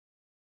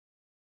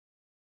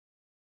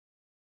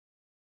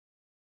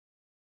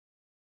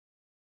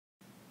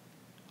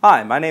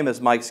Hi, my name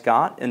is Mike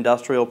Scott,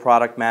 Industrial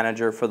Product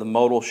Manager for the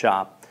Modal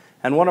Shop,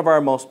 and one of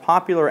our most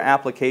popular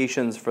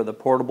applications for the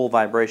portable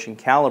vibration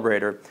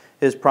calibrator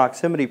is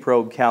proximity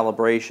probe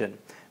calibration.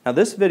 Now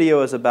this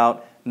video is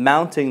about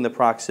mounting the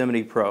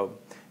proximity probe,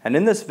 and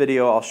in this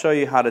video I'll show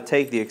you how to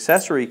take the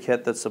accessory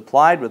kit that's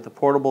supplied with the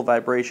portable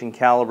vibration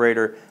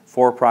calibrator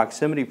for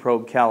proximity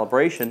probe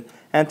calibration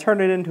and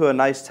turn it into a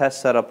nice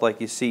test setup like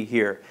you see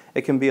here.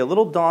 It can be a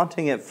little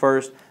daunting at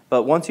first,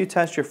 but once you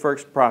test your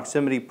first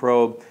proximity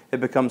probe, it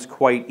becomes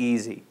quite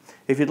easy.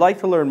 If you'd like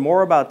to learn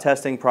more about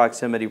testing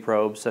proximity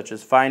probes, such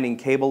as finding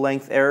cable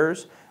length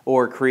errors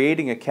or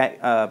creating a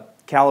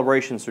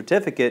calibration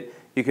certificate,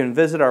 you can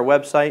visit our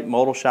website,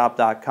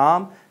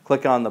 modalshop.com,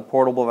 click on the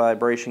Portable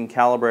Vibration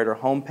Calibrator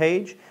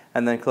homepage,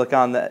 and then click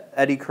on the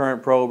eddy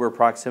current probe or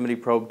proximity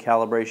probe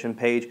calibration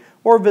page,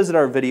 or visit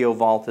our video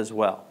vault as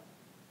well.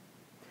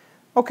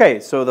 Okay,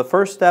 so the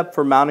first step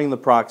for mounting the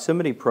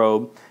proximity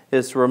probe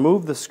is to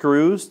remove the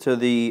screws to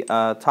the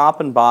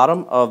top and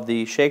bottom of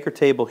the shaker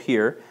table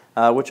here,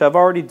 which I've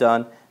already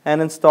done,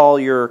 and install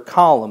your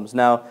columns.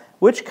 Now,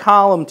 which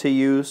column to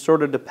use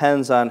sort of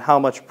depends on how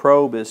much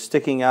probe is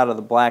sticking out of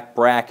the black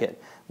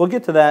bracket. We'll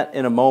get to that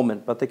in a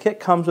moment, but the kit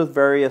comes with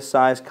various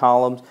size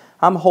columns.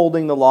 I'm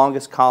holding the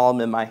longest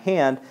column in my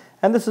hand,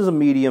 and this is a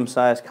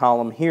medium-sized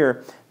column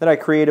here that I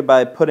created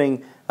by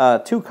putting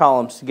two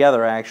columns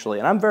together actually,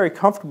 and I'm very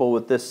comfortable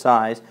with this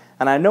size,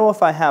 and I know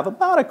if I have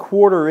about a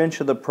 1/4 inch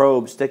of the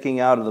probe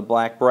sticking out of the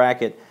black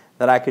bracket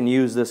that I can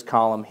use this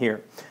column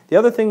here. The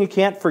other thing you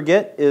can't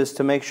forget is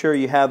to make sure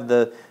you have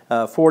the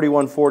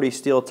 4140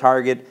 steel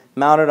target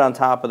mounted on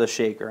top of the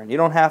shaker, and you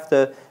don't have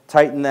to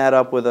tighten that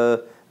up with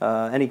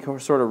any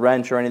sort of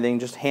wrench or anything.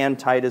 Just hand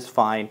tight is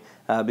fine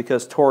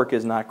because torque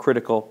is not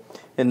critical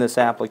in this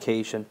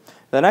application.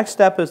 The next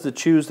step is to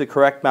choose the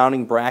correct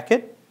mounting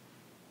bracket.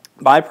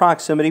 My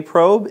proximity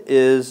probe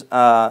is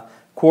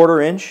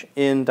 1/4 inch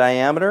in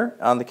diameter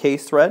on the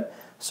case thread,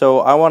 so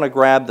I want to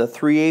grab the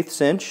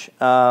 3/8 inch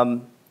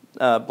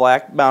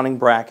black mounting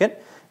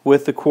bracket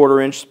with the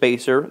 1/4 inch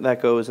spacer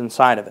that goes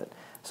inside of it.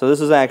 So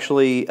this is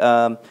actually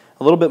a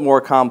little bit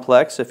more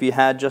complex. If you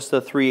had just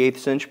a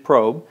 3/8 inch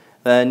probe,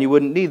 then you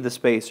wouldn't need the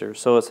spacer,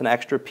 so it's an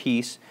extra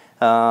piece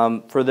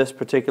for this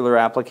particular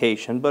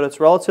application, but it's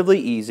relatively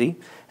easy.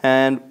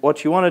 And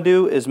what you want to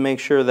do is make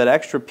sure that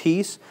extra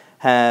piece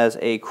has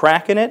a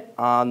crack in it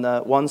on the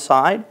one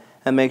side,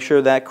 and make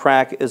sure that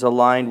crack is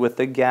aligned with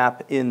the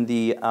gap in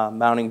the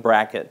mounting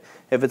bracket.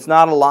 If it's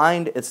not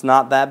aligned, it's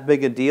not that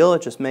big a deal.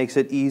 It just makes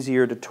it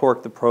easier to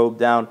torque the probe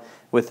down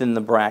within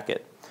the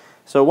bracket.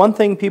 So one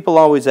thing people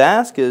always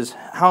ask is,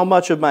 how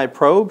much of my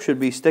probe should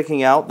be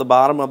sticking out the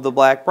bottom of the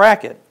black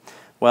bracket?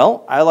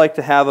 Well, I like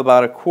to have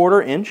about a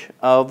 1/4 inch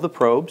of the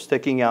probe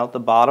sticking out the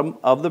bottom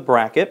of the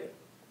bracket.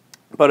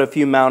 But if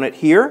you mount it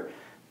here,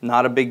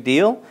 not a big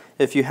deal.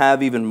 If you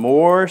have even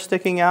more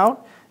sticking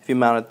out, if you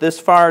mount it this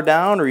far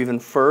down or even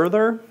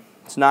further,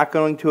 it's not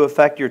going to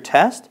affect your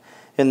test.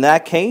 In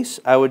that case,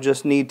 I would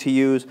just need to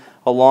use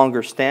a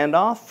longer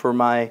standoff for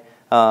my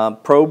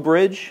probe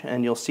bridge,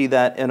 and you'll see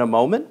that in a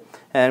moment,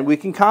 and we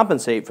can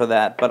compensate for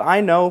that. But I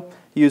know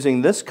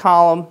using this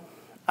column,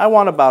 I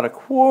want about a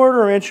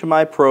 1/4 inch of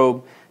my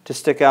probe to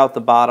stick out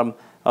the bottom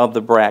of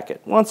the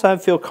bracket. Once I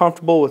feel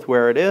comfortable with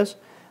where it is,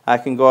 I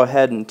can go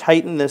ahead and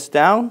tighten this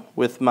down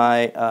with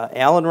my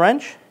Allen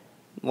wrench,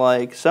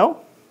 like so.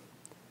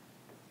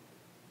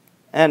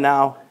 And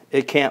now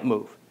it can't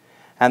move.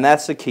 And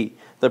that's the key.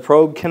 The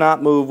probe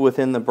cannot move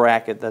within the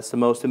bracket. That's the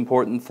most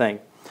important thing.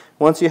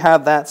 Once you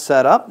have that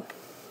set up,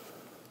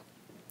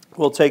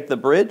 we'll take the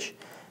bridge,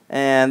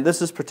 and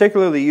this is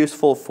particularly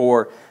useful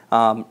for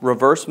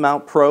reverse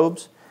mount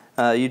probes.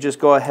 You just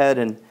go ahead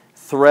and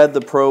thread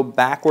the probe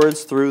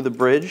backwards through the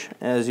bridge,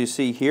 as you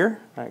see here.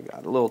 I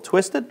got a little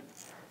twisted.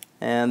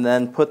 And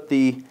then put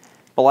the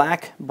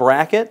black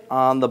bracket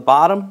on the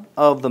bottom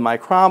of the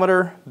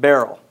micrometer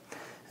barrel.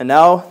 And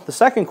now the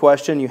second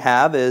question you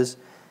have is,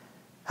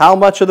 how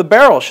much of the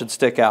barrel should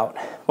stick out?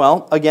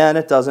 Well, again,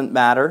 it doesn't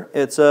matter.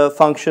 It's a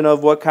function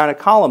of what kind of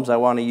columns I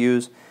want to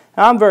use.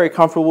 And I'm very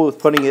comfortable with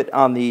putting it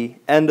on the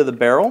end of the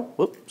barrel.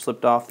 Whoop,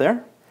 slipped off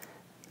there.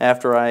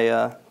 After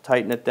I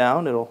tighten it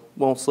down, it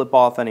won't slip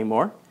off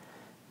anymore.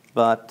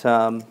 But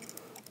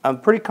I'm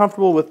pretty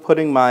comfortable with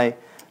putting my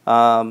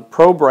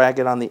probe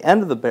bracket on the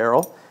end of the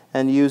barrel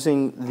and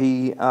using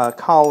the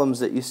columns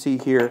that you see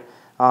here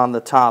on the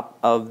top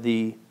of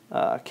the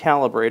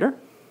calibrator.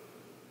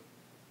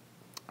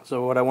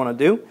 So what I want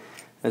to do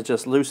is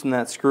just loosen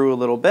that screw a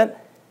little bit,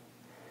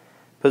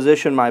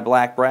 position my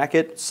black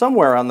bracket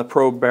somewhere on the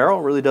probe barrel.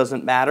 It really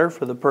doesn't matter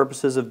for the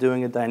purposes of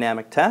doing a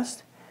dynamic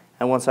test.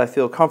 And once I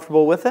feel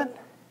comfortable with it,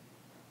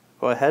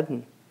 go ahead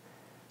and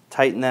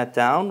tighten that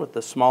down with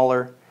the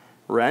smaller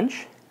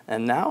wrench.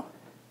 And now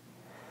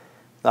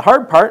the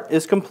hard part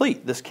is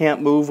complete. This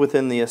can't move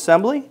within the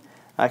assembly.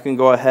 I can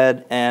go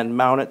ahead and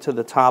mount it to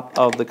the top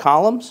of the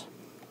columns.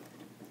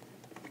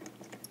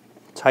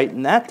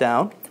 Tighten that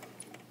down.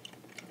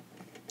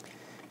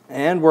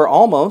 And we're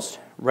almost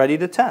ready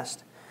to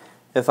test.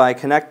 If I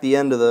connect the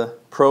end of the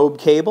probe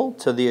cable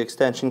to the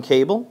extension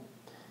cable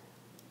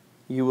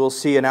you will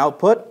see an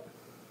output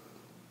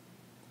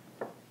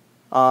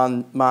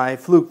on my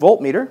Fluke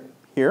voltmeter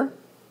here.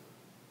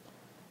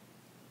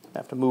 I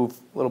have to move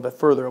a little bit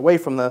further away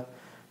from the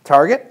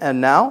target,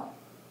 and now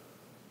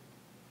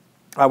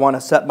I want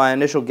to set my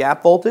initial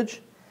gap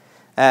voltage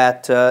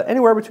at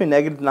anywhere between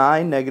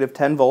 -9,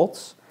 -10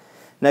 volts.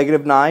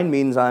 -9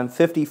 means I'm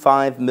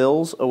 55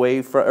 mils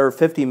away from, or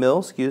 50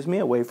 mils, excuse me,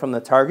 away from the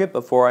target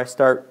before I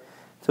start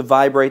to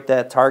vibrate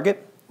that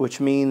target,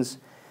 which means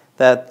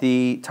that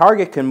the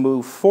target can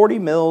move 40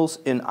 mils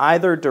in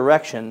either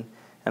direction,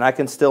 and I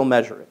can still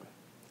measure it.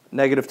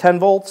 -10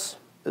 volts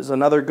is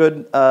another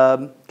good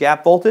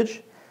gap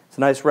voltage. It's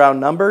a nice round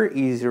number,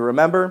 easy to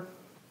remember,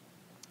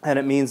 and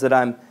it means that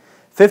I'm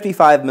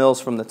 55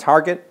 mils from the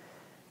target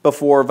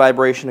before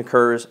vibration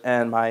occurs,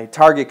 and my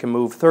target can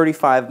move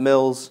 35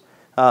 mils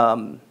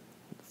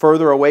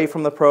further away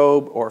from the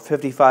probe or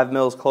 55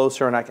 mils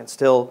closer, and I can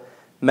still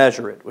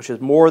measure it, which is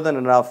more than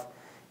enough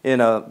in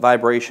a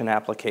vibration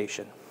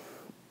application.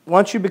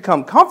 Once you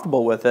become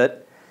comfortable with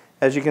it,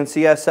 as you can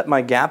see, I set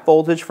my gap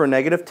voltage for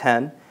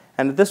 -10,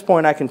 and at this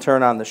point I can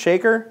turn on the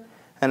shaker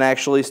and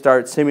actually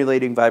start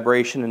simulating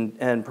vibration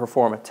and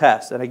perform a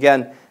test. And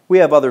again, we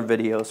have other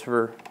videos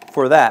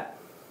for that.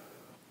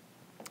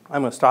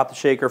 I'm going to stop the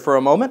shaker for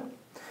a moment.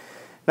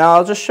 Now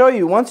I'll just show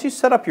you, once you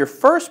set up your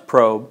first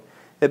probe,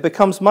 it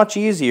becomes much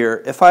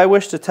easier. If I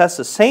wish to test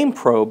the same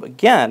probe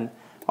again,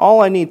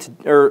 all I need to,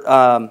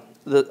 or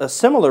a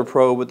similar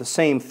probe with the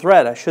same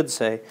thread, I should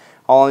say,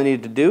 all I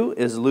need to do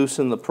is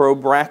loosen the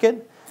probe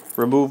bracket,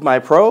 remove my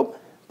probe,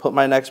 put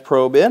my next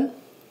probe in,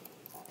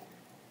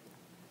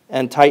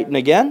 and tighten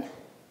again.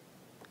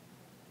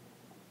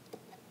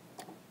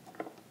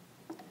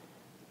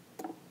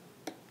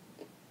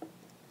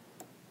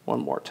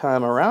 One more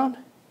time around.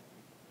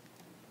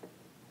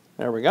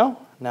 There we go.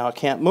 Now it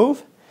can't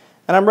move.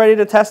 And I'm ready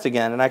to test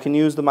again, and I can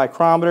use the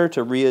micrometer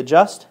to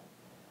readjust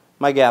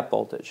my gap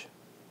voltage.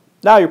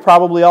 Now you're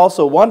probably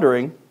also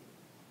wondering,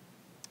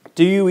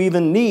 do you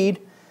even need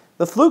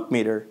the Fluke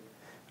meter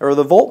or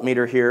the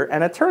voltmeter here?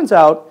 And it turns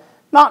out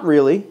not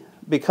really,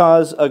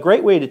 because a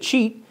great way to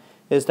cheat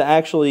is to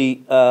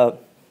actually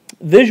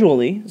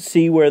visually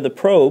see where the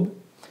probe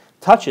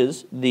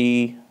touches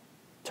the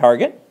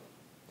target,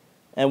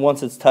 and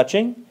once it's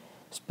touching,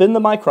 spin the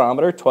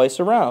micrometer twice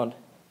around.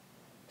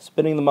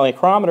 Spinning the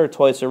micrometer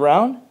twice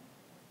around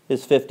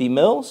is 50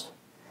 mils,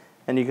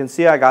 and you can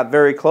see I got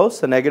very close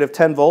to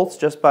 -10 volts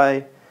just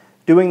by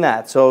doing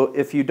that. So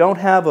if you don't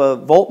have a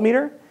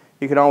voltmeter,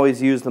 you can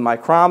always use the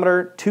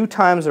micrometer. 2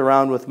 times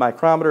around with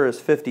micrometer is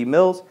 50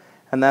 mils,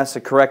 and that's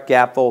the correct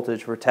gap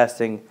voltage for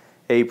testing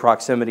a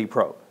proximity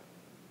probe.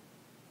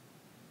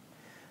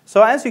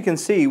 So as you can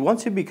see,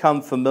 once you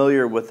become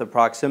familiar with the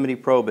proximity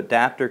probe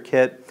adapter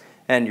kit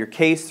and your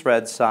case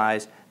thread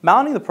size,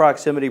 mounting the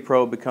proximity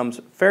probe becomes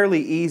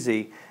fairly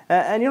easy,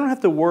 and you don't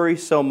have to worry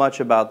so much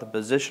about the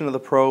position of the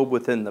probe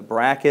within the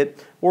bracket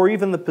or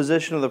even the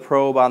position of the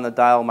probe on the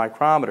dial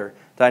micrometer.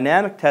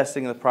 Dynamic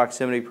testing of the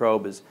proximity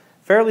probe is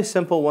fairly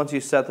simple once you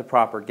set the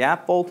proper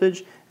gap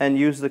voltage and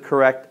use the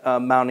correct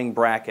mounting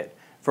bracket.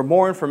 For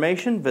more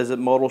information, visit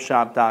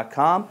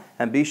modalshop.com,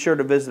 and be sure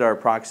to visit our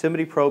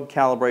proximity probe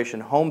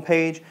calibration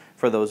homepage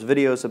for those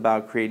videos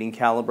about creating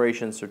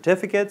calibration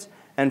certificates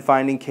and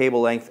finding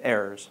cable length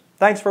errors.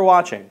 Thanks for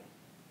watching.